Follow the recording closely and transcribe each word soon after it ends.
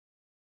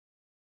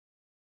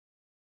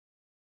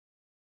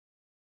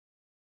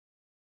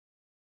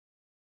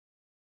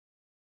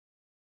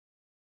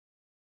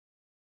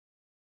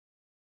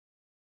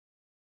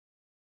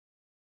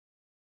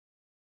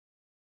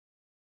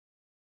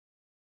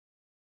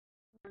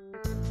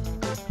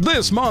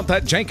This month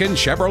at Jenkins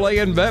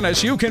Chevrolet in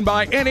Venice, you can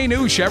buy any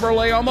new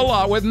Chevrolet on the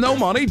lot with no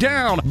money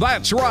down.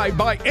 That's right,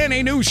 buy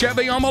any new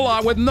Chevy on the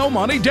lot with no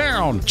money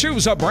down.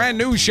 Choose a brand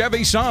new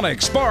Chevy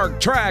Sonic,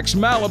 Spark, Trax,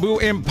 Malibu,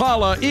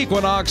 Impala,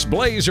 Equinox,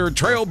 Blazer,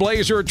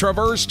 Trailblazer,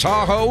 Traverse,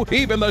 Tahoe,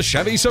 even the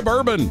Chevy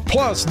Suburban.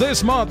 Plus,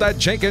 this month at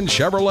Jenkins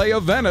Chevrolet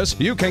of Venice,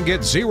 you can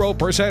get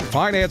 0%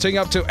 financing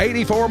up to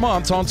 84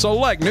 months on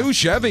select new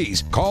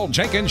Chevys. Call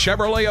Jenkins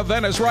Chevrolet of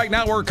Venice right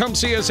now or come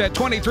see us at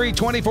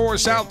 2324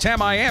 South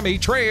Tamiami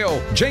Trail.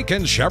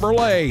 Jenkins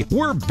Chevrolet,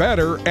 we're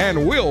better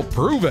and we'll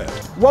prove it.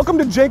 Welcome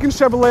to Jenkins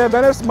Chevrolet of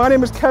Venice. My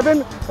name is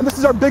Kevin, and this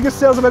is our biggest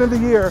sales event of the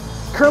year.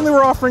 Currently,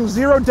 we're offering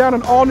 0 down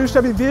on all new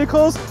Chevy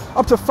vehicles,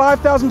 up to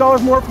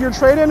 $5,000 more for your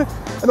trade-in,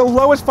 and the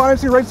lowest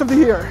financing rates of the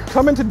year.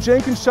 Come into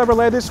Jenkins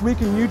Chevrolet this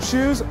week and you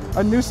choose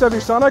a new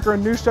Chevy Sonic or a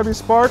new Chevy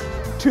Spark,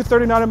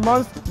 $239 a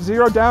month,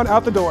 0 down,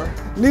 out the door.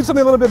 Need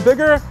something a little bit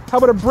bigger? How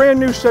about a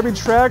brand new Chevy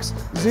Trax,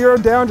 0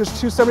 down,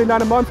 just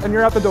 $279 a month, and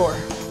you're out the door.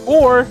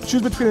 Or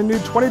choose between a new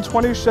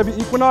 2020 Chevy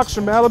Equinox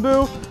or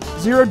Malibu,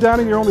 0 down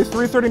and you're only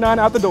 $339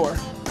 out the door.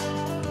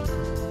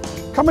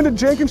 Come into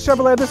Jenkins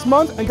Chevrolet this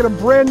month and get a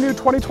brand new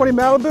 2020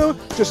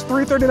 Malibu, just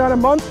 $339 a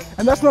month,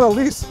 and that's not a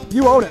lease,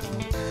 you own it.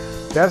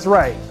 That's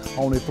right,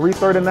 only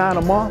 $339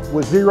 a month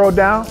with 0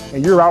 down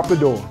and you're out the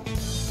door.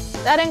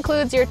 That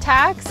includes your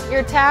tax,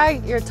 your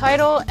tag, your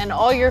title, and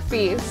all your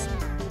fees.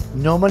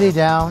 No money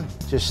down,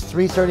 just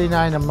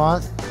 $339 a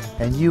month,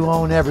 and you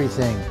own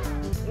everything.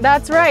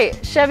 That's right,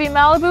 Chevy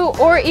Malibu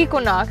or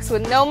Equinox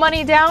with no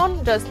money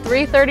down, just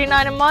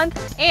 $339 a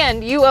month,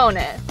 and you own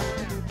it.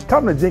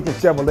 Come to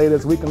Jenkins Chevrolet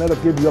this week and let us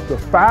give you up to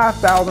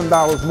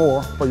 $5,000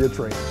 more for your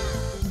trade.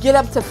 Get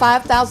up to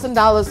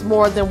 $5,000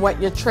 more than what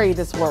your trade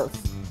is worth.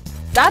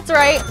 That's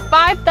right,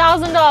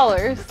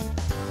 $5,000.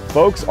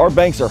 Folks, our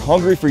banks are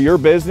hungry for your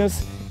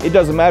business. It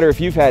doesn't matter if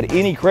you've had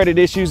any credit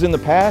issues in the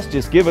past,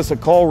 just give us a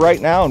call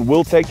right now and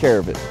we'll take care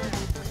of it.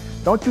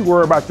 Don't you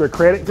worry about your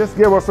credit, just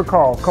give us a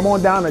call. Come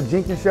on down to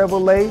Jenkins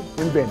Chevrolet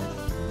in Venice.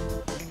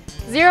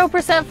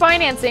 0%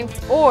 financing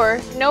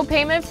or no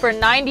payment for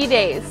 90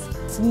 days.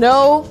 It's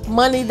no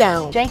money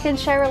down.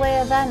 Jenkins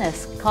Chevrolet of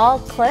Venice. Call,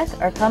 click,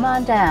 or come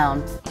on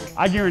down.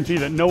 I guarantee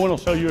that no one will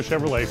sell you a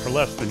Chevrolet for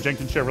less than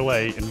Jenkins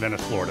Chevrolet in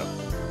Venice, Florida.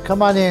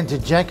 Come on in to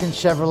Jenkins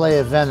Chevrolet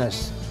of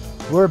Venice.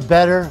 We're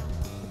better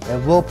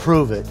and we'll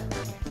prove it.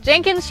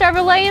 Jenkins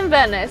Chevrolet in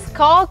Venice.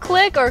 Call,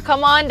 click, or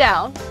come on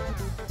down.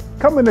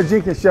 Come into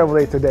Jenkins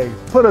Chevrolet today.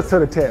 Put us to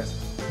the test.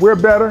 We're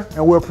better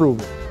and we'll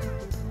prove it.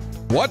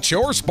 What's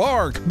your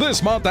spark?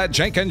 This month at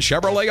Jenkins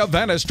Chevrolet of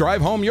Venice, drive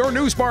home your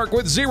new Spark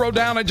with 0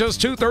 down and just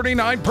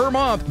 $239 per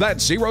month.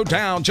 That's 0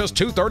 down, just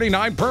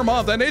 $239 per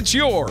month, and it's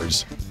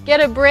yours.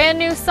 Get a brand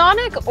new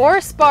Sonic or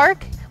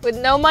Spark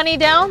with no money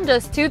down,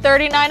 just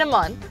 $239 a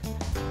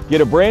month.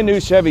 Get a brand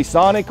new Chevy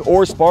Sonic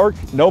or Spark,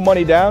 no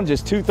money down,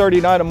 just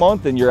 $239 a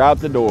month, and you're out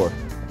the door.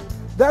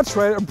 That's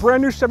right, a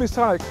brand new Chevy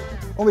Sonic.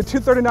 Only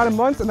 $239 a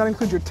month, and that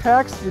includes your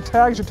tax, your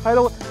tags, your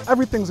title,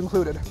 everything's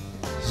included.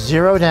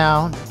 0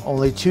 down,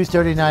 only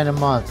 $239 a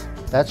month.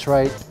 That's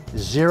right,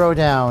 0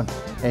 down,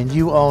 and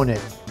you own it,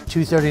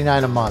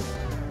 $239 a month.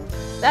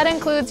 That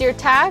includes your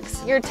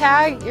tax, your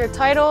tag, your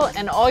title,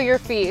 and all your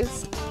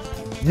fees.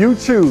 You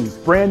choose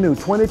brand new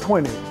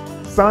 2020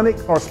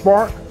 Sonic or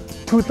Spark,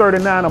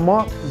 $239 a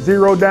month,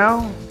 0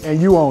 down,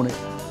 and you own it.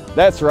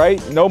 That's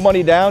right, no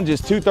money down,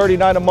 just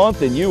 $239 a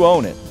month, and you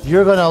own it.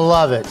 You're gonna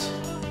love it.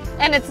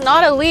 And it's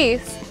not a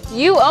lease,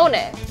 you own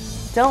it.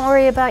 Don't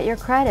worry about your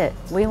credit.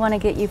 We want to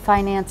get you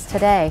financed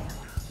today.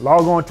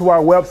 Log on to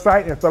our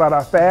website and fill out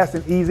our fast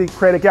and easy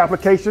credit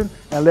application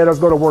and let us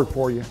go to work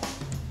for you.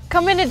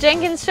 Come into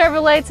Jenkins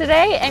Chevrolet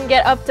today and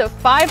get up to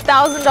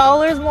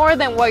 $5,000 more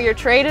than what your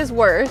trade is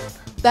worth.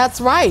 That's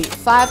right,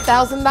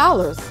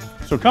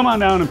 $5,000. So come on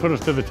down and put us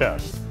to the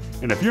test.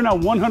 And if you're not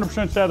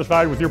 100%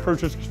 satisfied with your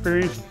purchase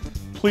experience,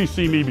 please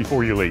see me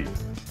before you leave.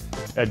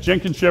 At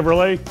Jenkins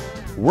Chevrolet,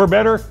 we're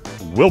better,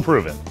 we'll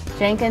prove it.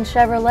 Jenkins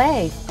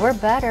Chevrolet. We're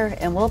better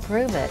and we'll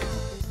prove it.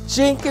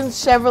 Jenkins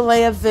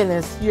Chevrolet of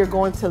Venice. You're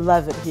going to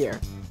love it here.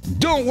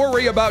 Don't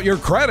worry about your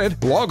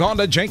credit. Log on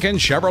to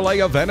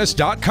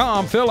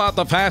JenkinsChevroletofVenice.com, fill out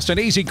the fast and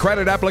easy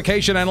credit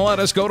application, and let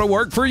us go to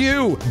work for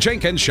you.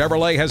 Jenkins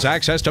Chevrolet has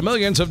access to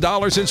millions of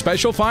dollars in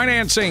special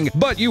financing,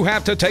 but you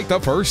have to take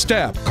the first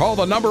step. Call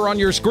the number on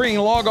your screen,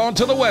 log on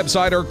to the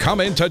website, or come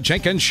into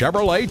Jenkins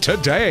Chevrolet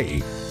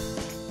today.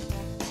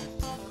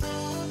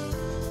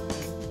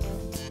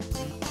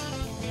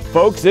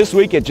 Folks, this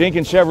week at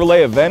Jenkins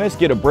Chevrolet of Venice,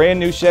 get a brand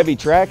new Chevy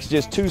Trax,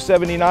 just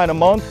 $279 a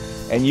month,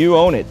 and you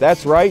own it.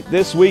 That's right,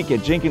 this week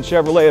at Jenkins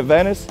Chevrolet of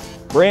Venice,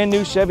 brand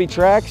new Chevy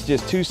Trax,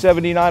 just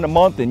 $279 a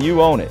month, and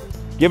you own it.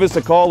 Give us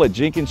a call at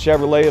Jenkins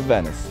Chevrolet of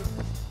Venice.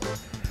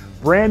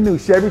 Brand new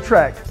Chevy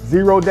Trax,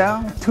 0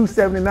 down,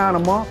 $279 a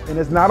month, and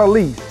it's not a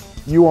lease,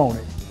 you own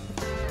it.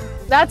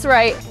 That's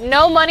right,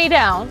 no money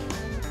down.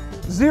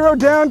 0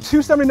 down,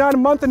 $279 a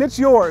month, and it's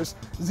yours.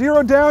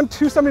 0 down,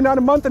 $279 a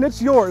month, and it's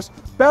yours.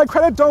 Bad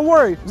credit, don't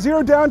worry.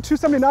 0 down,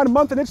 $279 a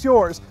month, and it's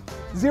yours.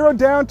 0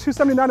 down,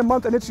 $279 a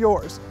month, and it's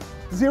yours.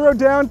 0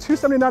 down,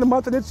 $279 a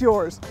month, and it's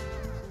yours.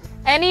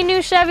 Any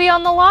new Chevy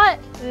on the lot,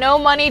 no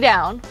money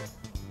down.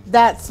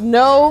 That's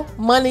no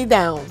money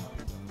down.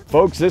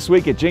 Folks, this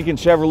week at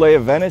Jenkins Chevrolet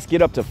of Venice,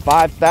 get up to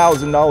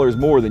 $5,000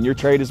 more than your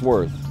trade is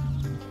worth.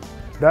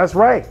 That's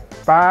right,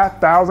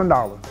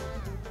 $5,000.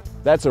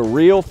 That's a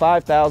real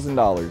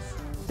 $5,000.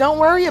 Don't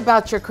worry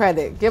about your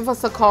credit. Give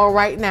us a call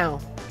right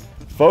now.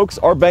 Folks,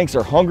 our banks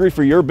are hungry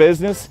for your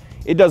business.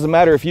 It doesn't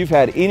matter if you've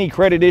had any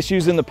credit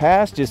issues in the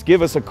past, just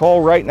give us a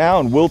call right now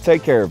and we'll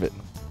take care of it.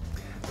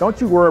 Don't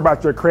you worry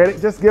about your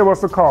credit, just give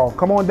us a call.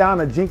 Come on down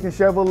to Jenkins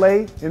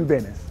Chevrolet in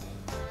Venice.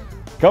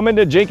 Come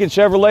into Jenkins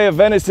Chevrolet of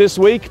Venice this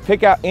week,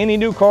 pick out any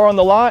new car on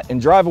the lot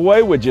and drive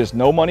away with just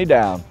no money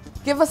down.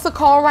 Give us a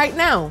call right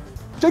now.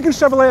 Jenkins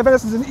Chevrolet of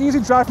Venice is an easy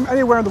drive from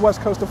anywhere on the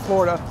west coast of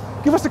Florida.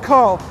 Give us a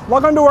call,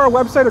 log on to our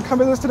website, or come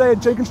visit us today at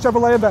Jenkins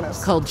Chevrolet of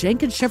Venice. Call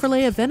Jenkins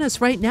Chevrolet of Venice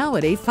right now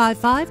at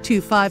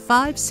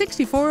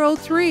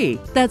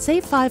 855-255-6403. That's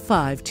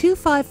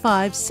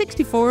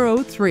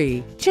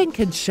 855-255-6403.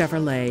 Jenkins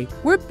Chevrolet.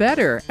 We're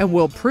better and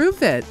we'll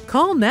prove it.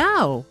 Call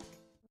now.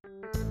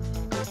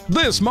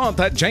 This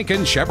month at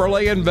Jenkins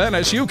Chevrolet in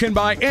Venice, you can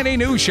buy any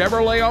new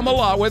Chevrolet on the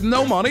lot with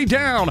no money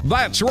down.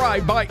 That's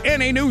right, buy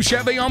any new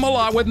Chevy on the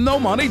lot with no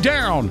money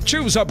down.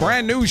 Choose a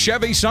brand new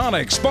Chevy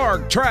Sonic,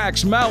 Spark,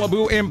 Trax,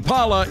 Malibu,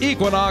 Impala,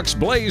 Equinox,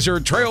 Blazer,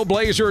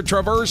 Trailblazer,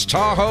 Traverse,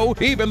 Tahoe,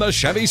 even the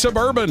Chevy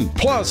Suburban.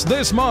 Plus,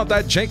 this month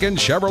at Jenkins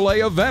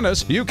Chevrolet of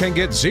Venice, you can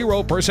get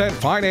 0%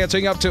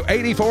 financing up to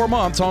 84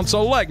 months on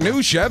select new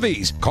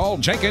Chevys. Call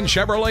Jenkins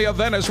Chevrolet of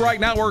Venice right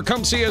now or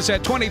come see us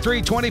at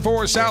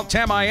 2324 South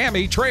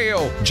Tamiami Trail.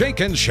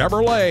 Jenkins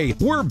Chevrolet.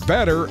 We're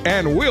better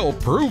and we'll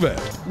prove it.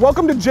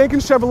 Welcome to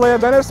Jenkins Chevrolet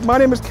of Venice. My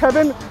name is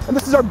Kevin, and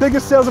this is our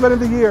biggest sales event of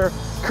the year.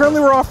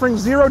 Currently, we're offering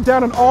 0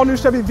 down on all new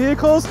Chevy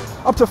vehicles,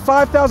 up to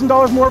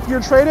 $5,000 more for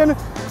your trade-in,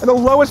 and the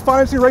lowest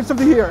financing rates of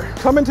the year.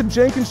 Come into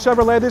Jenkins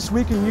Chevrolet this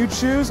week and you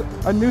choose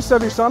a new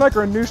Chevy Sonic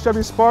or a new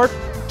Chevy Spark,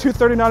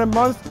 $239 a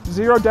month,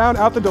 0 down,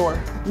 out the door.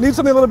 Need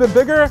something a little bit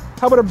bigger?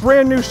 How about a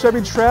brand new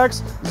Chevy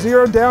Trax,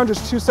 0 down,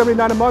 just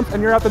 $279 a month,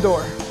 and you're out the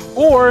door.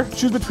 Or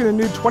choose between a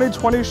new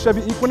 2020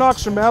 Chevy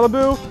Equinox or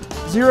Malibu,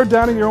 0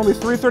 down and you're only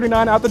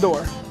 $339 out the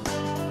door.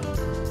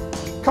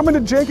 Come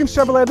into Jenkins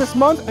Chevrolet this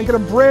month and get a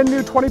brand new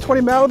 2020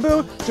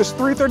 Malibu, just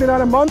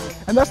 $339 a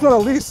month, and that's not a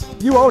lease,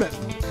 you own it.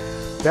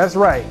 That's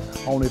right,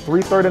 only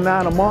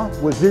 $339 a month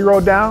with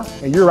 0 down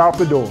and you're out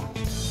the door.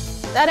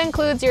 That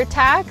includes your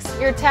tax,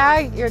 your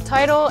tag, your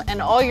title,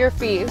 and all your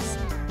fees.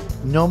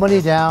 No money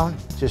down,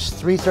 just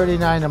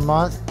 $339 a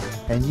month,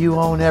 and you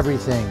own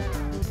everything.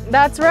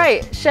 That's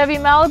right, Chevy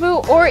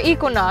Malibu or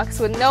Equinox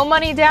with no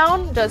money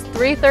down, just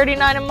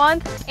 $339 a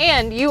month,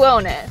 and you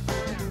own it.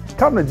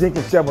 Come to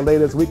Jenkins Chevrolet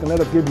this week and let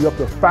us give you up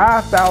to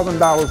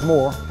 $5,000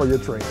 more for your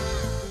trade.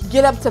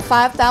 Get up to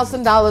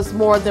 $5,000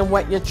 more than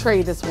what your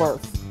trade is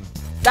worth.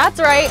 That's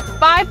right,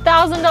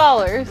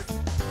 $5,000.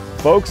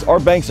 Folks, our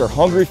banks are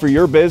hungry for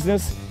your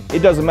business. It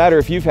doesn't matter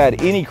if you've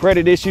had any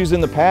credit issues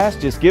in the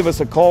past, just give us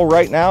a call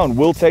right now and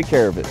we'll take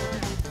care of it.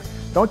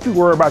 Don't you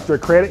worry about your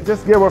credit,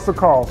 just give us a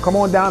call. Come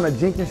on down to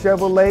Jenkins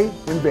Chevrolet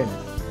in Venice.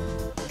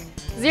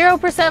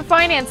 0%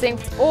 financing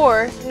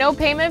or no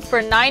payment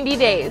for 90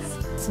 days.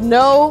 It's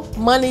no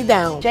money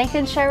down.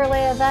 Jenkins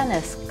Chevrolet of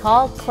Venice.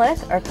 Call, click,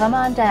 or come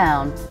on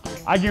down.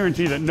 I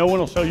guarantee that no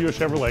one will sell you a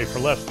Chevrolet for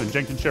less than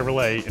Jenkins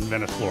Chevrolet in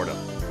Venice, Florida.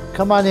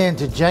 Come on in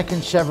to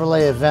Jenkins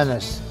Chevrolet of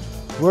Venice.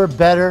 We're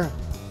better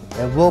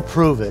and we'll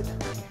prove it.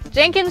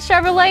 Jenkins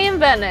Chevrolet in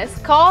Venice.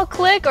 Call,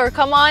 click, or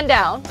come on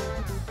down.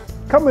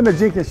 Come into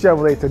Jenkins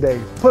Chevrolet today.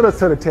 Put us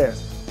to the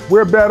test.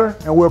 We're better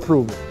and we'll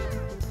prove it.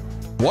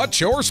 What's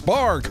your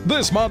spark?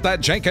 This month at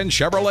Jenkins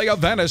Chevrolet of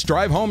Venice,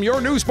 drive home your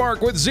new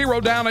Spark with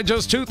 0 down at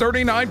just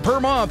 $239 per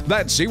month.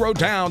 That's 0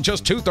 down,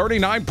 just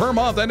 $239 per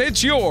month, and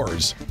it's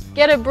yours.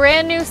 Get a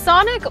brand new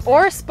Sonic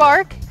or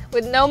Spark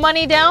with no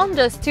money down,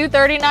 just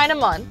 $239 a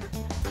month.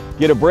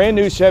 Get a brand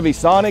new Chevy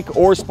Sonic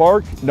or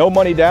Spark, no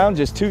money down,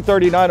 just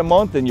 $239 a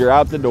month, and you're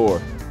out the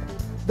door.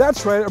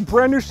 That's right, a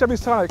brand new Chevy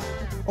Sonic.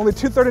 Only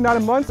 $239 a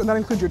month, and that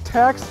includes your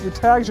tax, your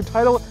tags, your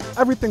title,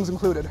 everything's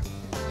included.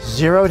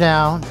 0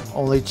 down,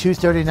 only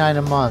 $239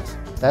 a month.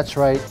 That's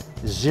right,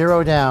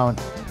 0 down,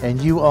 and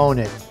you own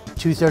it,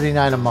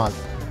 $239 a month.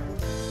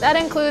 That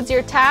includes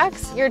your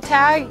tax, your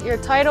tag, your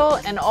title,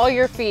 and all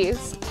your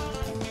fees.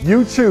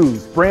 You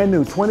choose brand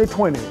new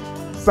 2020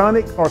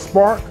 Sonic or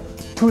Spark,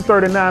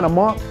 $239 a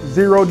month,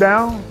 0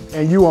 down,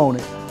 and you own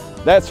it.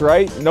 That's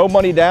right, no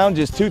money down,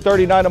 just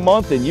 $239 a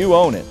month, and you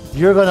own it.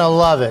 You're gonna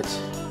love it.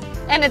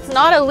 And it's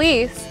not a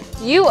lease,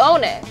 you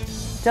own it.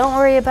 Don't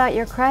worry about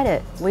your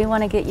credit. We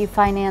want to get you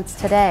financed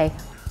today.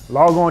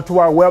 Log on to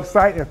our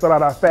website and fill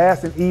out our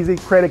fast and easy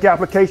credit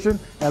application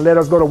and let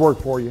us go to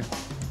work for you.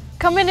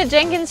 Come into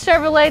Jenkins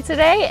Chevrolet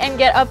today and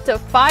get up to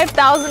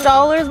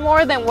 $5,000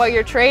 more than what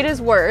your trade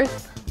is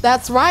worth.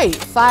 That's right,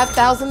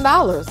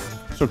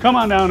 $5,000. So come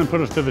on down and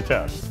put us to the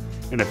test.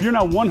 And if you're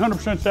not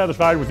 100%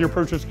 satisfied with your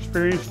purchase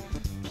experience,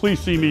 please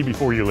see me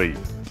before you leave.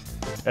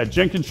 At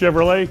Jenkins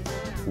Chevrolet,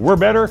 we're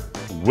better,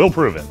 we'll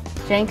prove it.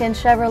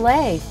 Jenkins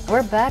Chevrolet.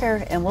 We're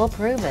better and we'll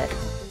prove it.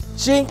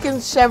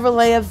 Jenkins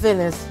Chevrolet of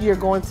Venice. You're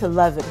going to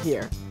love it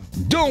here.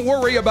 Don't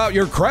worry about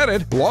your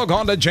credit. Log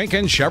on to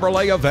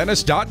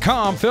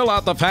JenkinsChevroletOfVenice.com, fill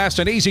out the fast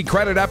and easy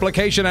credit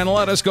application, and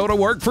let us go to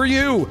work for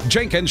you.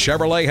 Jenkins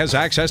Chevrolet has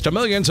access to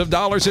millions of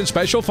dollars in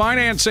special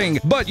financing,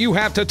 but you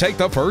have to take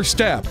the first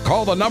step.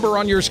 Call the number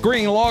on your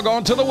screen, log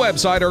on to the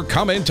website, or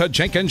come into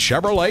Jenkins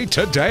Chevrolet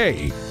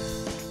today.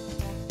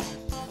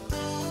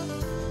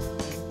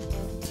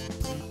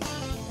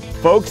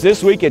 Folks,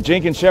 this week at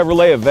Jenkins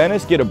Chevrolet of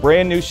Venice, get a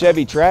brand new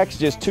Chevy Trax,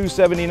 just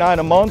 $279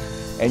 a month,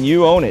 and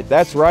you own it.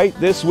 That's right,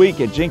 this week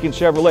at Jenkins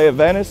Chevrolet of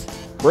Venice,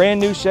 brand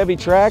new Chevy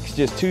Trax,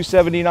 just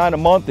 $279 a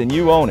month, and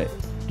you own it.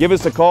 Give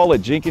us a call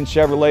at Jenkins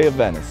Chevrolet of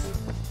Venice.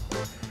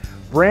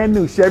 Brand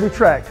new Chevy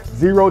Trax,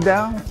 0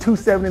 down,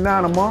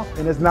 $279 a month,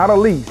 and it's not a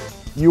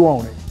lease. You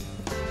own it.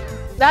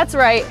 That's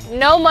right,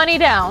 no money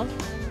down.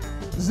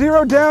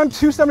 0 down,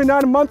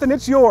 $279 a month, and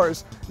it's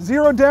yours.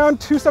 0 down,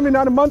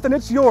 $279 a month, and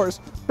it's yours.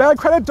 Bad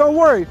credit, don't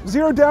worry.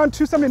 0 down,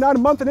 $279 a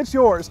month, and it's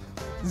yours.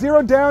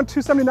 0 down,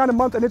 $279 a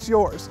month, and it's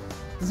yours.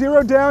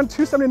 0 down,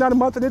 $279 a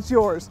month, and it's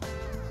yours.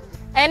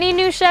 Any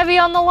new Chevy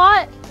on the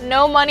lot,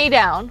 no money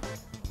down.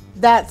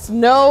 That's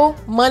no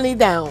money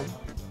down.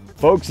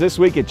 Folks, this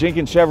week at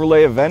Jenkins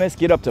Chevrolet of Venice,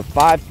 get up to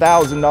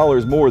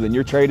 $5,000 more than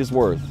your trade is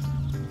worth.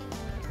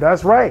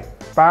 That's right,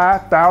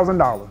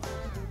 $5,000.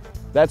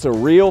 That's a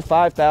real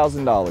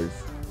 $5,000.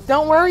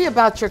 Don't worry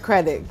about your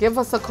credit. Give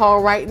us a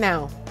call right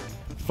now.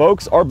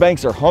 Folks, our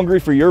banks are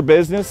hungry for your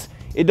business.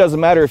 It doesn't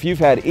matter if you've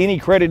had any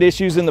credit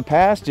issues in the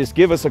past, just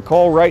give us a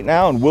call right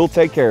now and we'll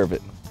take care of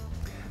it.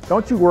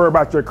 Don't you worry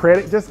about your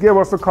credit, just give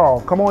us a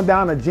call. Come on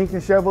down to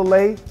Jenkins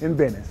Chevrolet in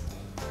Venice.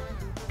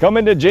 Come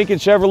into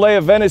Jenkins Chevrolet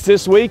of Venice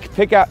this week,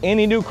 pick out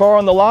any new car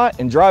on the lot,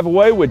 and drive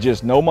away with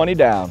just no money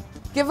down.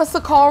 Give us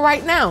a call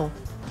right now.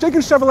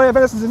 Jenkins Chevrolet of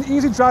Venice is an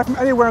easy drive from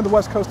anywhere on the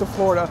west coast of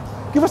Florida.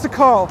 Give us a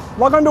call.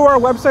 Log on to our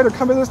website or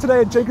come visit us today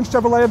at Jenkins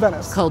Chevrolet of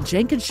Venice. Call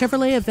Jenkins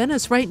Chevrolet of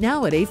Venice right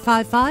now at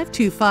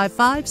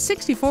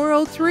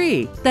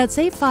 855-255-6403. That's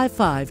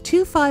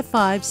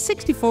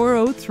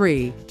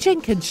 855-255-6403.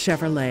 Jenkins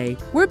Chevrolet.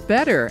 We're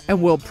better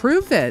and we'll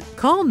prove it.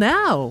 Call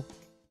now.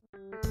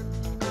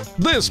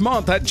 This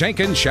month at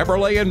Jenkins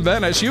Chevrolet in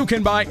Venice, you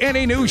can buy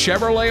any new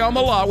Chevrolet on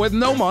the lot with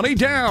no money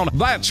down.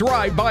 That's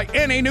right, buy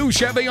any new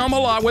Chevy on the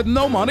lot with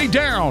no money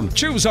down.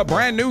 Choose a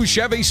brand new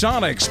Chevy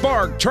Sonic,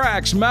 Spark,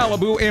 Trax,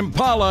 Malibu,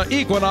 Impala,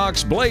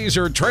 Equinox,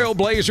 Blazer,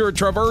 Trailblazer,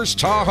 Traverse,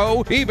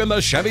 Tahoe, even the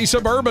Chevy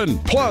Suburban.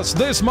 Plus,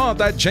 this month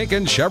at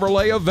Jenkins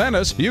Chevrolet of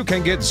Venice, you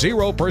can get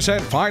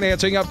 0%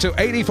 financing up to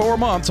 84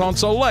 months on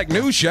select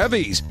new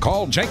Chevys.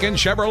 Call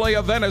Jenkins Chevrolet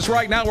of Venice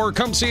right now or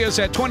come see us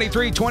at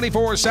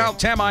 2324 South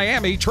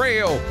Tamiami Trail.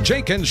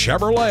 Jenkins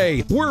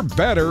Chevrolet. We're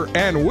better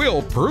and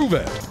we'll prove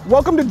it.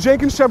 Welcome to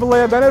Jenkins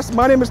Chevrolet of Venice.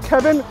 My name is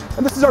Kevin,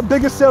 and this is our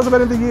biggest sales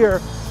event of the year.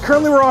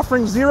 Currently, we're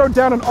offering 0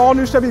 down on all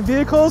new Chevy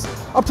vehicles,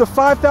 up to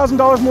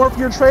 $5,000 more for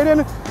your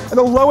trade-in, and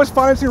the lowest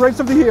financing rates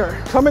of the year.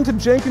 Come into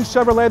Jenkins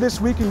Chevrolet this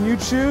week and you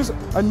choose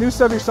a new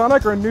Chevy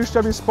Sonic or a new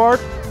Chevy Spark,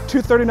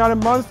 $239 a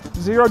month,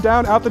 0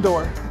 down, out the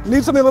door.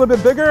 Need something a little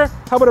bit bigger?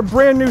 How about a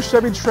brand new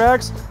Chevy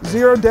Trax,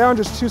 0 down,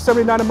 just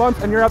 $279 a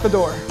month, and you're out the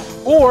door.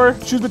 Or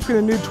choose between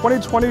a new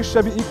 2020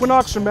 Chevy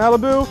Equinox from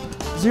Malibu,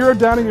 0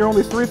 down, and you're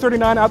only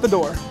 $339 out the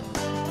door.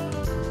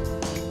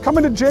 Come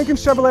into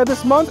Jenkins Chevrolet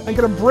this month and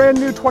get a brand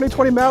new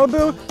 2020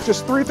 Malibu,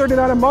 just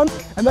 $339 a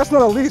month, and that's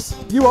not a lease,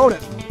 you own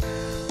it.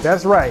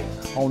 That's right,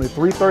 only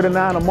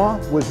 $339 a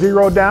month with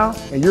 0 down,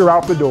 and you're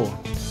out the door.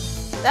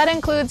 That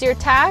includes your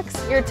tax,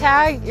 your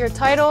tag, your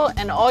title,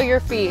 and all your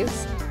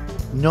fees.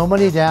 No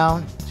money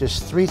down,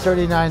 just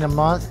 $339 a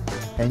month,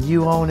 and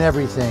you own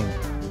everything.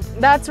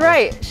 That's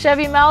right,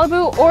 Chevy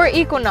Malibu or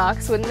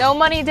Equinox with no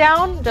money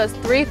down, just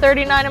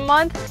 $339 a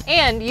month,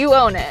 and you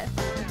own it.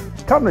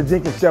 Come to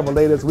Jenkins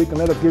Chevrolet this week and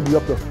let us give you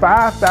up to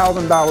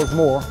 $5,000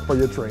 more for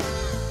your trade.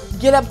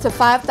 Get up to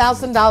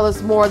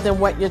 $5,000 more than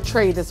what your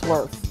trade is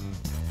worth.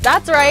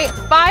 That's right,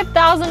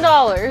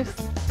 $5,000.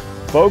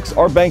 Folks,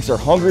 our banks are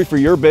hungry for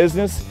your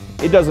business.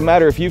 It doesn't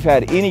matter if you've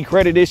had any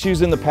credit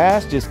issues in the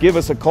past, just give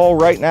us a call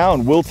right now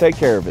and we'll take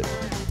care of it.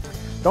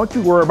 Don't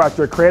you worry about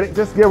your credit,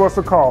 just give us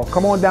a call.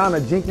 Come on down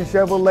to Jenkins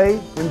Chevrolet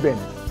in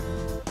Venice.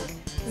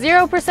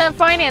 0%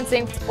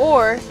 financing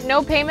or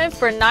no payment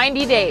for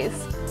 90 days.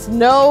 It's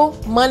no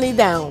money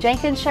down.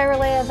 Jenkins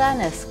Chevrolet of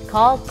Venice.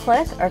 Call,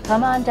 click, or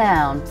come on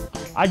down.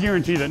 I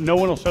guarantee that no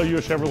one will sell you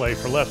a Chevrolet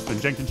for less than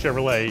Jenkins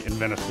Chevrolet in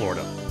Venice,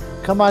 Florida.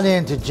 Come on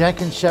in to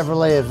Jenkins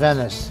Chevrolet of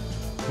Venice.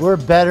 We're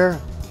better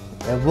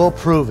and we'll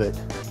prove it.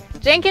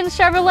 Jenkins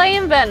Chevrolet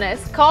in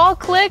Venice. Call,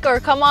 click, or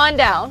come on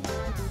down.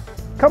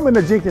 Come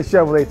into Jenkins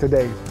Chevrolet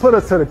today. Put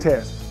us to the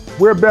test.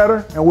 We're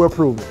better and we'll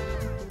prove it.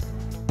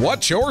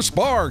 What's your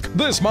spark?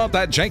 This month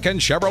at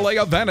Jenkins Chevrolet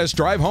of Venice,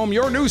 drive home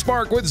your new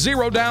Spark with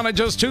 0 down at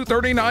just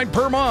 $239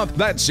 per month.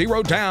 That's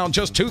 0 down,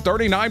 just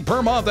 $239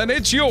 per month, and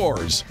it's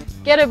yours.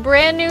 Get a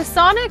brand new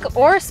Sonic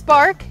or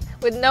Spark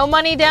with no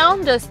money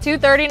down, just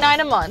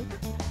 $239 a month.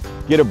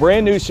 Get a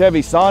brand new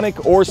Chevy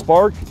Sonic or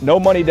Spark, no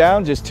money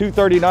down, just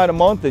 $239 a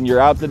month, and you're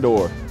out the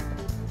door.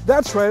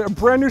 That's right, a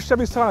brand new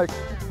Chevy Sonic.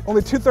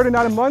 Only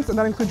 $239 a month, and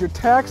that includes your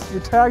tax,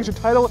 your tags, your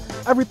title,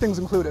 everything's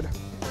included.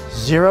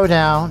 Zero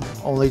down,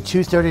 only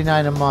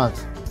 $239 a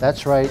month.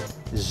 That's right,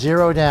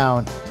 zero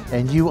down,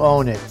 and you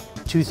own it.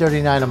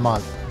 $239 a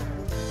month.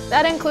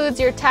 That includes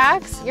your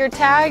tax, your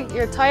tag,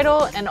 your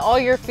title, and all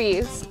your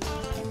fees.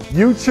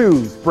 You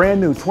choose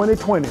brand new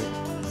 2020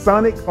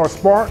 Sonic or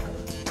Spark,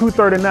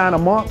 $239 a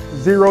month,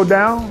 zero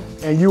down,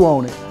 and you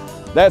own it.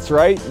 That's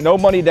right, no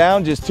money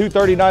down, just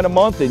 $239 a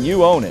month and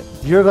you own it.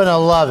 You're gonna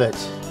love it.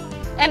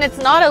 And it's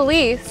not a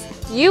lease,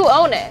 you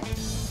own it.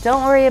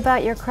 Don't worry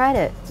about your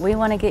credit. We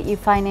want to get you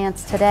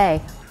financed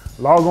today.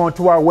 Log on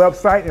to our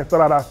website and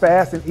fill out our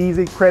fast and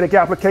easy credit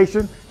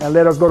application and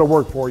let us go to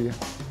work for you.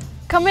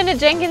 Come into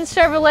Jenkins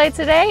Chevrolet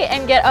today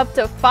and get up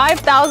to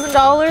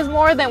 $5,000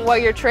 more than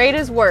what your trade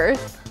is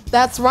worth.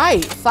 That's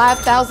right,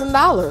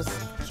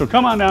 $5,000. So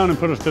come on down and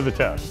put us to the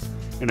test.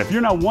 And if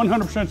you're not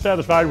 100%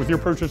 satisfied with your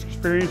purchase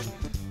experience,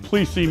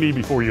 please see me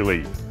before you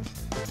leave.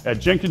 At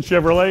Jenkins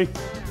Chevrolet,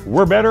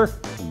 we're better,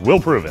 we'll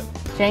prove it.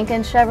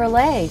 Jenkins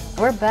Chevrolet,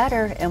 we're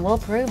better and we'll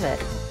prove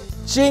it.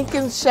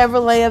 Jenkins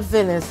Chevrolet of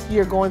Venice,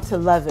 you're going to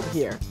love it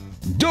here.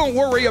 Don't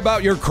worry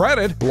about your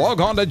credit.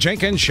 Log on to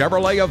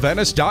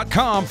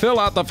JenkinsChevroletOfVenice.com, fill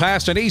out the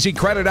fast and easy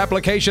credit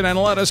application,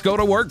 and let us go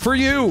to work for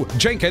you.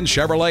 Jenkins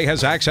Chevrolet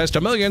has access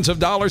to millions of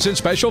dollars in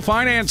special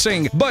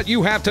financing, but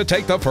you have to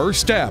take the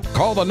first step.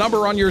 Call the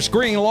number on your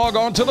screen, log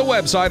on to the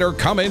website, or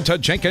come into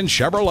Jenkins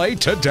Chevrolet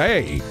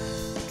today.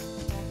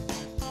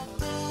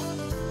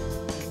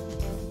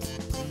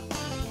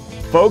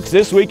 Folks,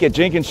 this week at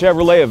Jenkins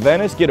Chevrolet of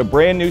Venice, get a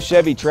brand new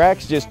Chevy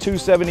Trax, just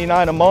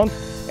 $279 a month,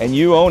 and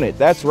you own it.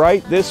 That's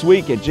right, this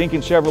week at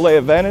Jenkins Chevrolet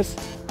of Venice,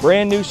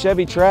 brand new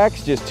Chevy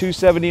Trax, just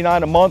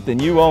 $279 a month, and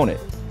you own it.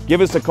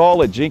 Give us a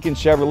call at Jenkins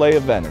Chevrolet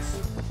of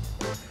Venice.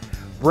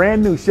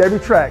 Brand new Chevy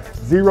Trax,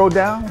 zero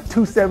down,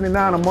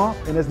 $279 a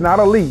month, and it's not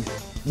a lease.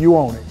 You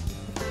own it.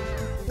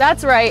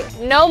 That's right,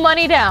 no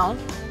money down.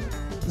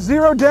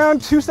 Zero down,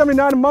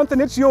 $279 a month,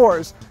 and it's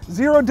yours.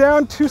 Zero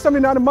down,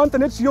 $279 a month,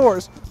 and it's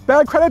yours.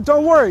 Bad credit,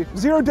 don't worry.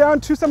 Zero down,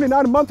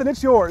 $279 a month, and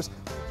it's yours.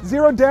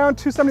 Zero down,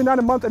 $279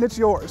 a month, and it's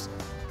yours.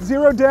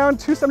 Zero down,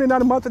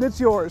 $279 a month, and it's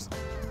yours.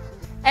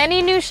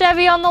 Any new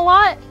Chevy on the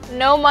lot,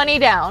 no money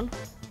down.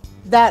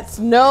 That's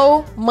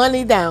no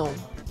money down.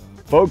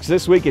 Folks,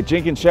 this week at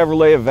Jenkins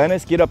Chevrolet of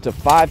Venice, get up to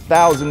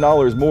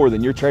 $5,000 more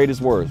than your trade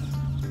is worth.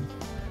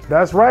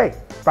 That's right,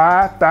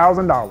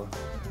 $5,000.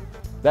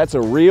 That's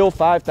a real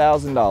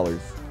 $5,000.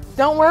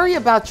 Don't worry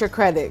about your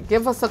credit.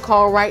 Give us a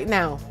call right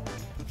now.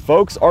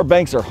 Folks, our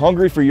banks are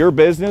hungry for your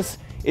business.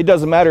 It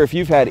doesn't matter if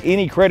you've had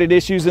any credit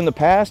issues in the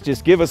past,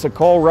 just give us a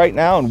call right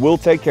now and we'll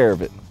take care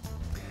of it.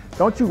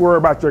 Don't you worry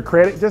about your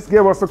credit, just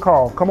give us a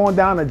call. Come on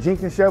down to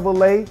Jenkins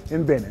Chevrolet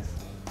in Venice.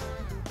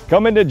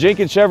 Come into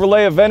Jenkins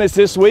Chevrolet of Venice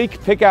this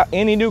week, pick out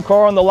any new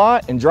car on the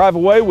lot, and drive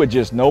away with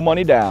just no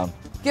money down.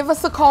 Give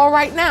us a call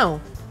right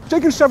now.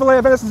 Jenkins Chevrolet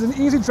of Venice is an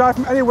easy drive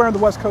from anywhere on the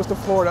west coast of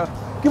Florida.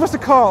 Give us a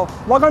call.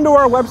 Log on to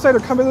our website or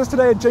come visit us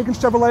today at Jenkins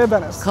Chevrolet of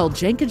Venice. Call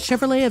Jenkins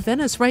Chevrolet of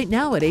Venice right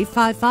now at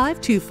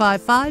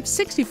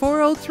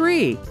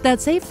 855-255-6403.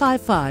 That's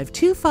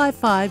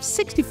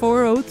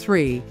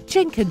 855-255-6403.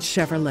 Jenkins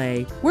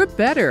Chevrolet. We're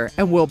better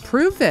and we'll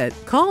prove it.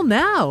 Call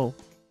now.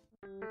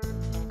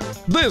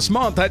 This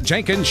month at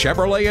Jenkins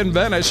Chevrolet in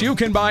Venice, you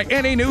can buy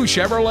any new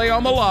Chevrolet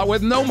on the lot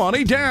with no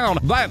money down.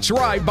 That's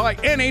right, buy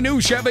any new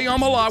Chevy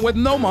on the lot with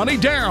no money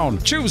down.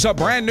 Choose a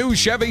brand new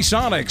Chevy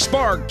Sonic,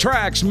 Spark,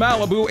 Trax,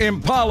 Malibu,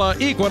 Impala,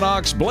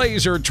 Equinox,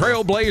 Blazer,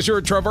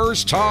 Trailblazer,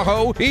 Traverse,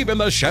 Tahoe, even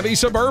the Chevy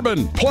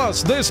Suburban.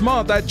 Plus, this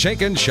month at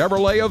Jenkins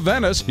Chevrolet of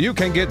Venice, you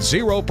can get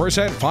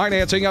 0%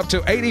 financing up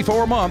to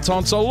 84 months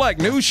on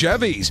select new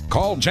Chevys.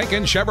 Call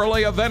Jenkins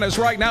Chevrolet of Venice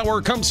right now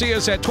or come see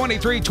us at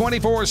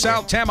 2324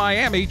 South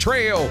Tamiami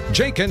Trail.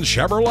 Jenkins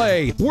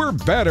Chevrolet, we're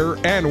better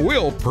and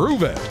we'll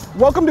prove it.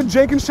 Welcome to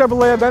Jenkins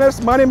Chevrolet of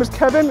Venice. My name is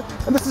Kevin,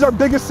 and this is our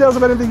biggest sales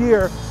event of the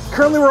year.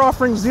 Currently, we're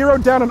offering zero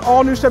down on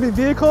all new Chevy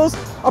vehicles,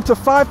 up to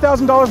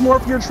 $5,000 more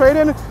for your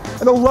trade-in,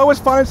 and the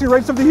lowest financing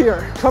rates of the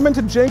year. Come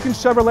into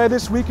Jenkins Chevrolet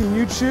this week and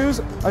you choose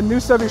a new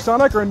Chevy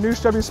Sonic or a new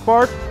Chevy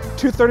Spark,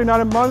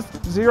 $239 a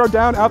month, zero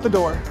down, out the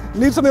door.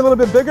 Need something a little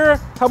bit bigger?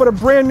 How about a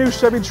brand new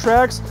Chevy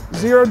Trax,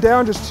 zero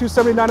down, just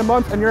 $279 a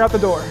month, and you're out the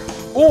door.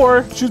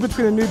 Or choose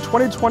between a new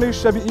 2020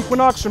 Chevy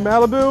Equinox or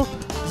Malibu,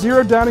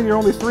 zero down and you're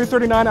only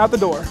 $339 out the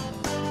door.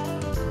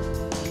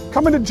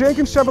 Come into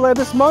Jenkins Chevrolet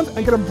this month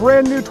and get a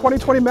brand new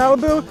 2020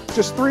 Malibu,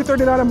 just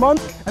 $339 a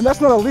month, and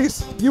that's not a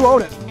lease, you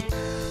own it.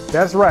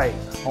 That's right,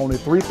 only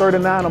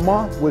 $339 a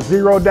month with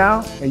zero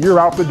down and you're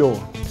out the door.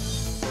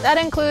 That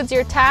includes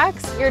your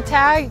tax, your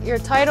tag, your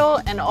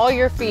title, and all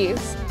your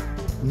fees.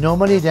 No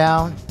money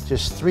down,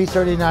 just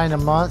 $339 a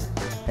month,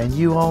 and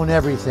you own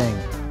everything.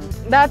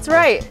 That's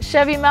right,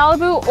 Chevy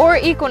Malibu or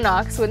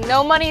Equinox with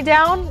no money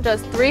down,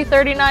 just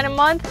 $339 a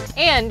month,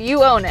 and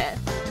you own it.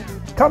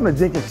 Come to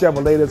Jenkins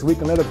Chevrolet this week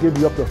and let us give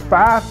you up to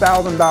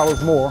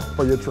 $5,000 more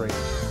for your trade.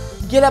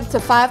 Get up to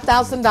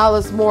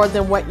 $5,000 more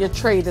than what your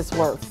trade is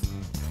worth.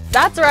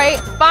 That's right,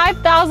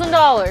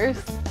 $5,000.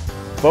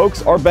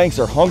 Folks, our banks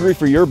are hungry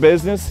for your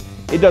business.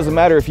 It doesn't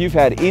matter if you've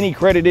had any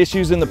credit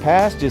issues in the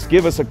past, just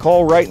give us a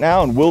call right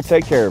now and we'll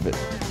take care of it.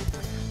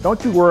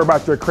 Don't you worry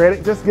about your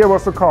credit, just give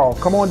us a call.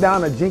 Come on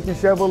down to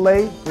Jenkins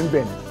Chevrolet in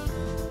Venice.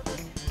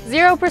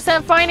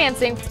 0%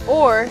 financing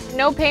or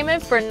no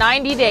payment for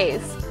 90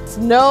 days. It's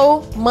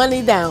no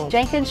money down.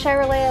 Jenkins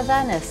Chevrolet of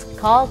Venice.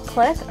 Call,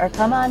 click, or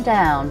come on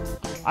down.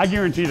 I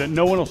guarantee that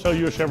no one will sell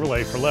you a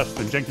Chevrolet for less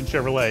than Jenkins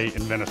Chevrolet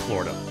in Venice,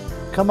 Florida.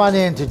 Come on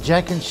in to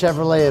Jenkins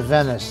Chevrolet of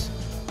Venice.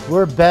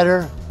 We're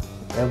better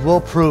and we'll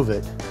prove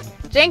it.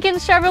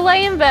 Jenkins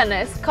Chevrolet in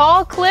Venice.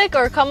 Call, click,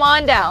 or come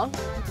on down.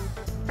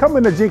 Come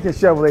into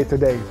Jenkins Chevrolet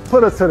today.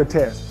 Put us to the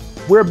test.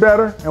 We're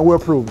better and we'll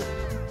prove it.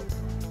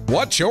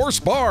 What's your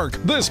spark?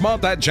 This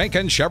month at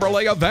Jenkins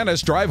Chevrolet of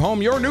Venice, drive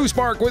home your new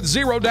Spark with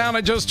 0 down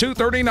at just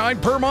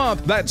 $239 per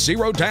month. That's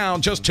 0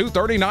 down, just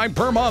 $239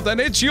 per month,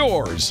 and it's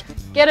yours.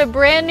 Get a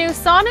brand new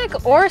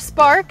Sonic or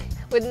Spark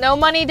with no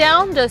money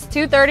down, just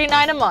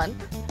 $239 a month.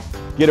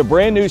 Get a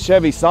brand new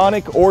Chevy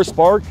Sonic or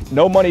Spark,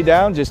 no money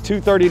down, just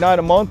 $239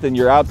 a month, and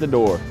you're out the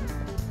door.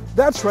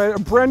 That's right, a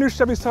brand new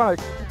Chevy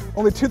Sonic.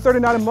 Only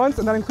 $239 a month,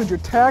 and that includes your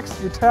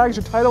tax, your tags,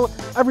 your title,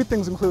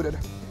 everything's included.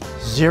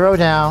 0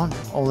 down,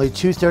 only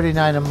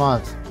 $239 a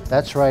month.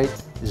 That's right,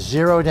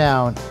 0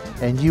 down,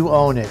 and you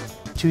own it.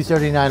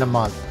 $239 a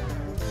month.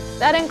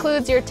 That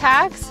includes your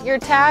tax, your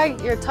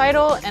tag, your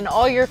title, and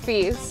all your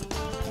fees.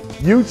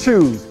 You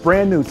choose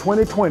brand new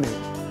 2020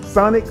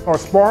 Sonic or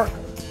Spark,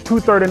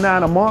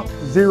 $239 a month,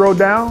 0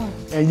 down,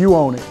 and you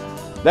own it.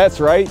 That's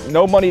right,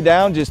 no money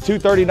down, just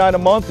 $239 a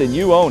month, and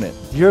you own it.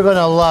 You're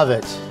gonna love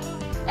it.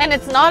 And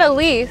it's not a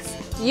lease,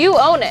 you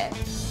own it.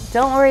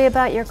 Don't worry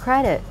about your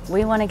credit.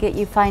 We want to get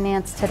you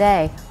financed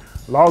today.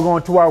 Log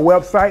on to our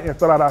website and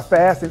fill out our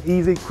fast and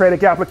easy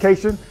credit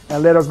application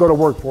and let us go to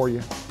work for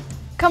you.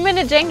 Come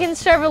into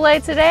Jenkins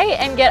Chevrolet today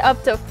and get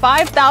up to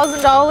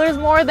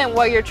 $5,000 more than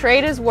what your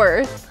trade is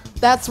worth.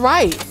 That's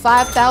right,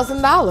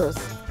 $5,000.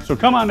 So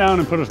come on down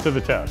and put us to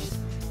the test.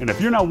 And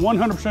if you're not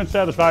 100%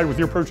 satisfied with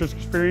your purchase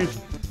experience,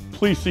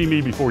 please see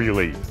me before you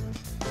leave.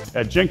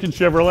 At Jenkins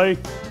Chevrolet,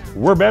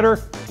 we're better,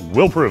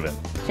 we'll prove it.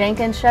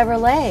 Jenkins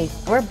Chevrolet.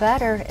 We're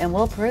better and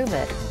we'll prove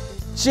it.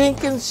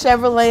 Jenkins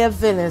Chevrolet of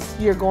Venice.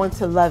 You're going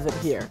to love it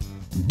here.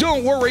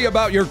 Don't worry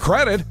about your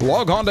credit.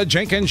 Log on to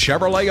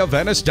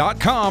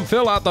JenkinsChevroletofVenice.com,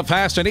 fill out the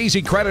fast and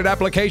easy credit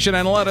application,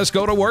 and let us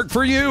go to work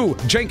for you.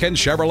 Jenkins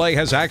Chevrolet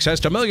has access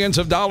to millions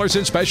of dollars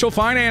in special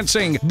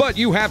financing, but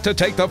you have to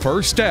take the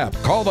first step.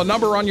 Call the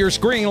number on your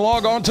screen,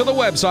 log on to the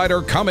website,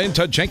 or come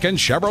into Jenkins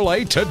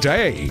Chevrolet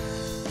today.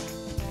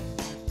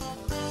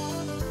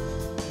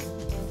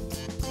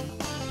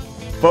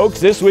 Folks,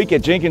 this week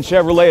at Jenkins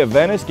Chevrolet of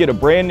Venice, get a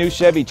brand new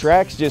Chevy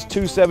Trax, just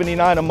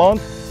 $279 a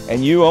month,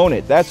 and you own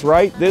it. That's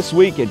right, this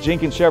week at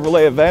Jenkins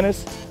Chevrolet of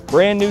Venice,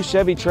 brand new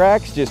Chevy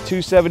Trax, just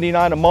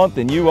 $279 a month,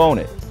 and you own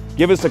it.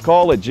 Give us a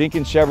call at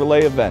Jenkins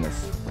Chevrolet of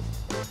Venice.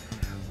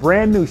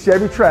 Brand new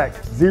Chevy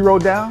Trax, 0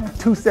 down,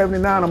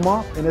 $279 a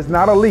month, and it's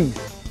not a lease.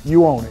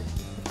 You own it.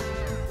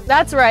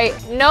 That's right,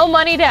 no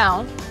money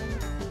down.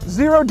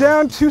 0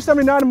 down,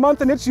 $279 a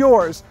month, and it's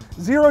yours.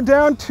 0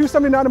 down,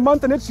 $279 a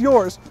month, and it's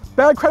yours.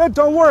 Bad credit,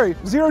 don't worry.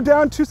 0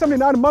 down,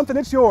 $279 a month, and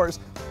it's yours.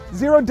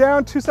 0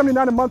 down,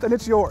 $279 a month, and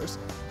it's yours.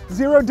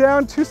 0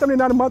 down,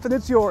 $279 a month, and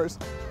it's yours.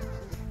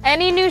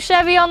 Any new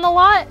Chevy on the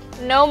lot,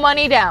 no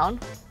money down.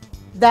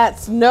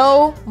 That's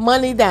no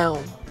money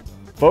down.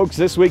 Folks,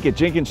 this week at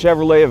Jenkins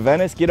Chevrolet of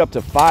Venice, get up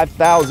to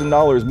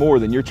 $5,000 more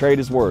than your trade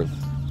is worth.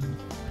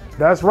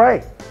 That's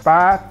right,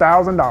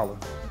 $5,000.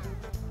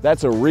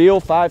 That's a real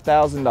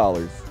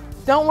 $5,000.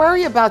 Don't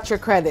worry about your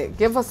credit.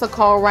 Give us a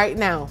call right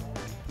now.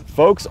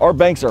 Folks, our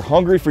banks are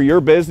hungry for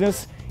your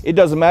business. It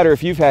doesn't matter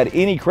if you've had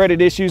any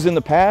credit issues in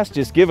the past,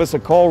 just give us a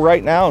call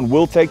right now and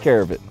we'll take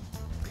care of it.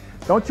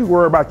 Don't you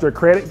worry about your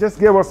credit, just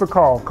give us a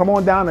call. Come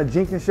on down to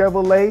Jenkins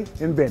Chevrolet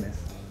in Venice.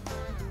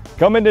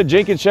 Come into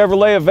Jenkins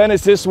Chevrolet of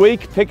Venice this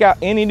week, pick out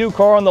any new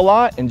car on the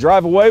lot, and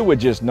drive away with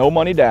just no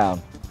money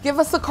down. Give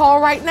us a call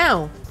right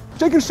now.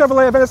 Jenkins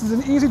Chevrolet of Venice is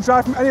an easy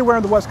drive from anywhere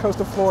on the west coast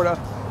of Florida.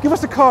 Give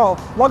us a call.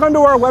 Log on to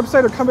our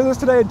website or come visit us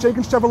today at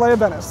Jenkins Chevrolet of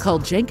Venice. Call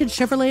Jenkins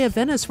Chevrolet of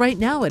Venice right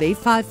now at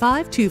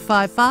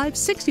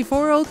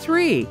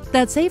 855-255-6403.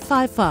 That's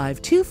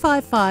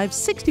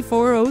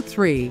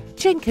 855-255-6403.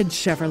 Jenkins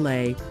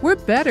Chevrolet. We're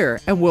better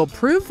and we'll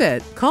prove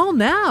it. Call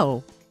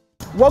now.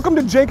 Welcome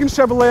to Jenkins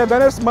Chevrolet of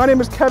Venice. My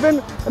name is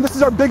Kevin, and this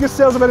is our biggest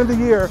sales event of the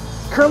year.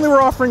 Currently, we're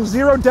offering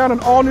 0 down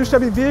on all new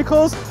Chevy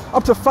vehicles,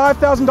 up to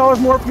 $5,000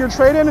 more for your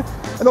trade-in,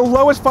 and the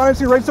lowest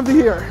financing rates of the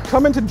year.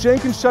 Come into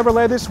Jenkins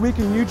Chevrolet this week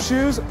and you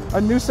choose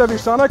a new Chevy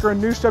Sonic or a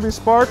new Chevy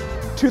Spark,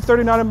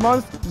 $239 a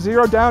month,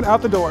 0 down,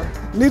 out the door.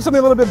 Need something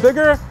a little bit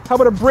bigger? How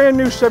about a brand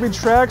new Chevy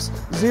Trax,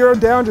 0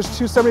 down,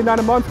 just $279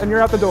 a month, and you're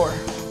out the door.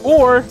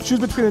 Or choose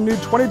between a new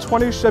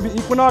 2020 Chevy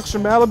Equinox or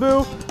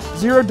Malibu,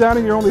 0 down,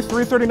 and you're only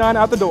 $339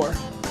 out the door.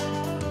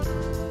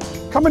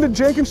 Come into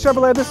Jenkins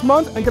Chevrolet this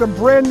month and get a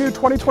brand new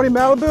 2020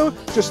 Malibu,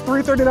 just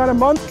 $339 a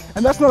month,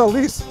 and that's not a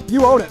lease,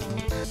 you own it.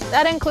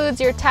 That includes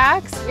your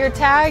tax, your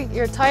tag,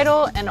 your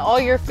title, and all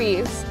your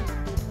fees.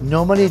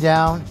 No money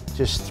down,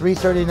 just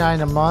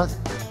 $339 a month,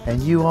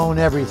 and you own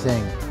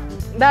everything.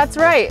 That's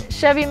right,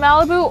 Chevy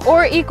Malibu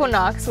or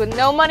Equinox with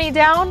no money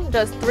down,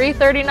 just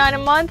 $339 a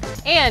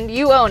month, and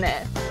you own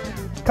it.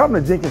 Come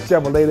to Jenkins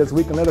Chevrolet this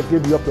week and let us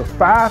give you up to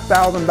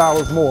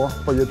 $5,000 more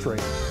for your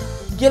trade.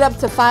 Get up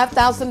to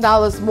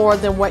 $5,000 more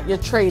than what your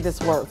trade is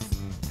worth.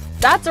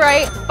 That's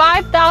right,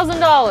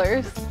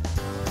 $5,000.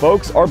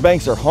 Folks, our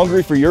banks are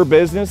hungry for your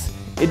business.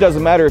 It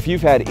doesn't matter if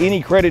you've had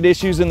any credit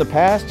issues in the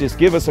past, just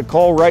give us a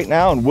call right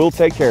now and we'll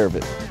take care of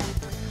it.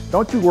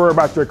 Don't you worry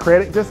about your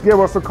credit, just give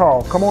us a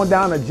call. Come on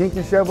down to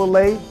Jenkins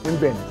Chevrolet in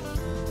Venice.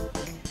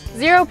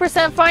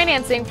 0%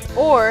 financing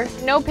or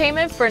no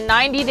payment for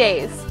 90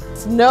 days.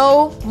 It's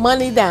no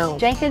money down.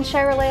 Jenkins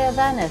Chevrolet of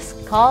Venice.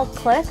 Call,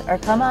 click, or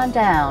come on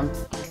down.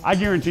 I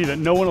guarantee that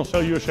no one will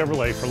sell you a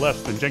Chevrolet for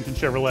less than Jenkins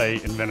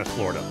Chevrolet in Venice,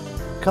 Florida.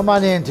 Come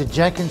on in to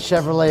Jenkins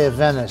Chevrolet of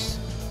Venice.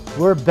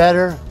 We're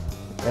better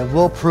and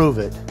we'll prove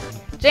it.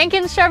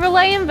 Jenkins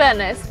Chevrolet in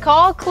Venice.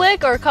 Call,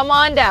 click, or come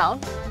on down.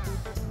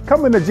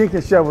 Come into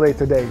Jenkins Chevrolet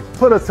today.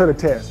 Put us to the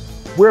test.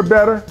 We're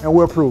better and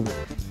we'll prove it.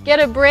 Get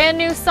a brand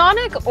new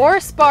Sonic or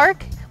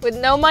Spark with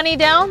no money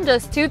down,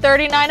 just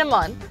 $239 a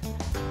month.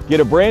 Get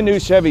a brand new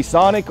Chevy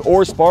Sonic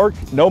or Spark,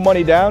 no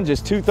money down,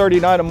 just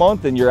 $239 a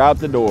month, and you're out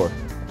the door.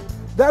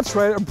 That's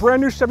right, a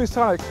brand new Chevy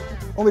Sonic.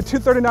 Only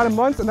 $239 a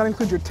month, and that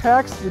includes your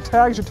tax, your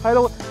tags, your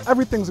title,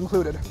 everything's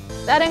included.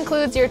 That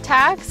includes your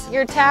tax,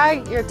 your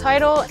tag, your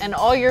title, and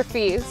all your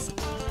fees.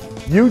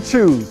 You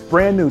choose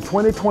brand new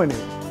 2020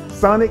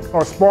 Sonic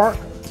or Spark,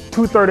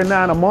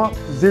 $239 a month,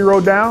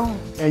 0 down,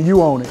 and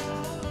you own it.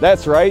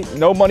 That's right,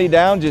 no money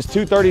down, just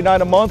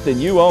 $239 a month,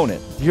 and you own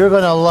it. You're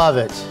gonna love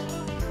it.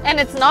 And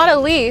it's not a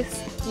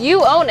lease,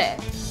 you own it.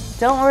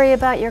 Don't worry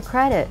about your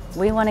credit.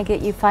 We want to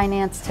get you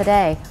financed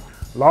today.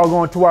 Log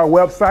on to our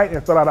website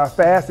and fill out our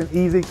fast and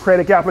easy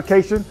credit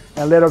application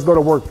and let us go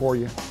to work for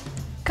you.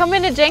 Come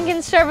into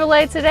Jenkins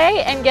Chevrolet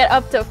today and get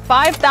up to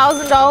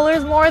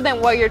 $5,000 more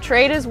than what your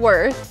trade is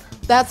worth.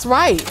 That's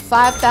right,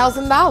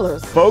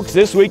 $5,000. Folks,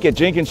 this week at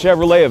Jenkins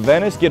Chevrolet of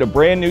Venice, get a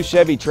brand new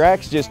Chevy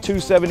Trax, just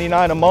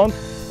 $279 a month,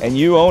 and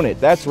you own it.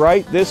 That's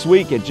right, this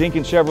week at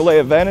Jenkins Chevrolet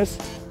of Venice,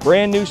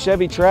 brand new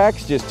Chevy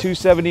Trax, just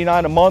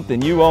 $279 a month,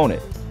 and you own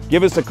it.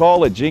 Give us a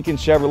call at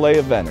Jenkins Chevrolet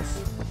of Venice.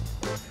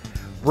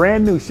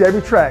 Brand new Chevy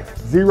Trax,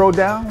 0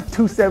 down,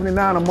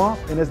 $279 a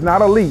month, and it's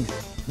not a lease.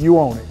 You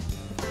own it.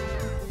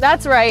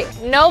 That's right,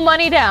 no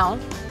money down.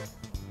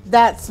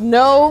 That's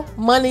no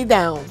money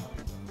down.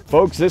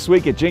 Folks, this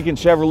week at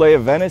Jenkins Chevrolet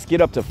of Venice, get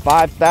up to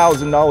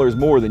 $5,000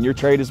 more than your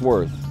trade is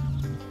worth.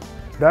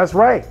 That's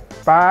right,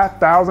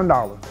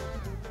 $5,000.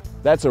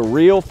 That's a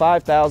real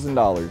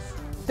 $5,000.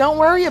 Don't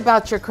worry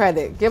about your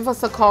credit. Give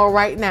us a call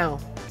right now.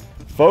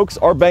 Folks,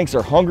 our banks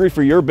are hungry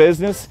for your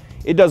business.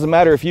 It doesn't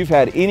matter if you've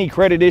had any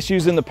credit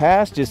issues in the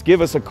past, just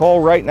give us a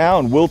call right now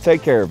and we'll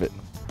take care of it.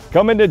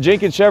 Come into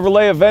Jenkins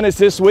Chevrolet of Venice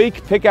this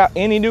week, pick out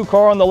any new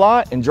car on the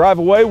lot, and drive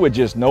away with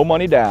just no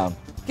money down.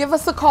 Give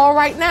us a call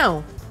right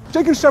now.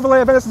 Jenkins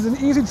Chevrolet of Venice is an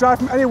easy drive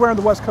from anywhere on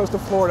the west coast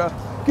of Florida.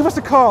 Give us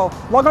a call.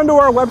 Log on to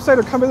our website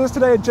or come visit us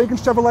today at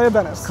Jenkins Chevrolet of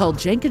Venice. Call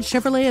Jenkins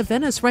Chevrolet of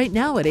Venice right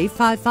now at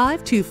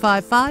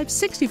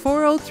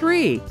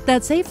 855-255-6403.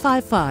 That's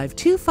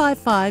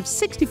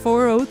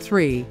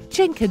 855-255-6403.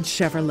 Jenkins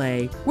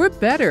Chevrolet. We're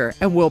better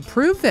and we'll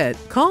prove it.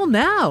 Call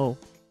now.